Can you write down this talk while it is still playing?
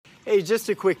Hey, just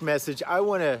a quick message. I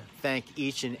want to thank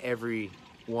each and every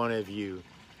one of you.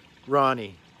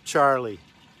 Ronnie, Charlie,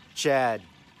 Chad,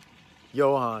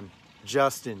 Johan,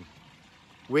 Justin,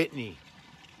 Whitney,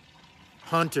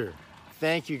 Hunter.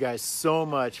 Thank you guys so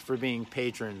much for being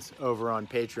patrons over on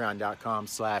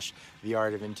patreon.com/The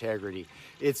Art of Integrity.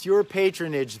 It's your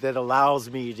patronage that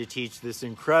allows me to teach this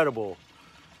incredible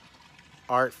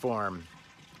art form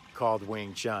called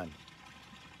Wing Chun.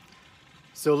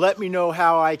 So let me know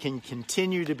how I can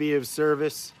continue to be of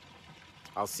service.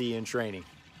 I'll see you in training.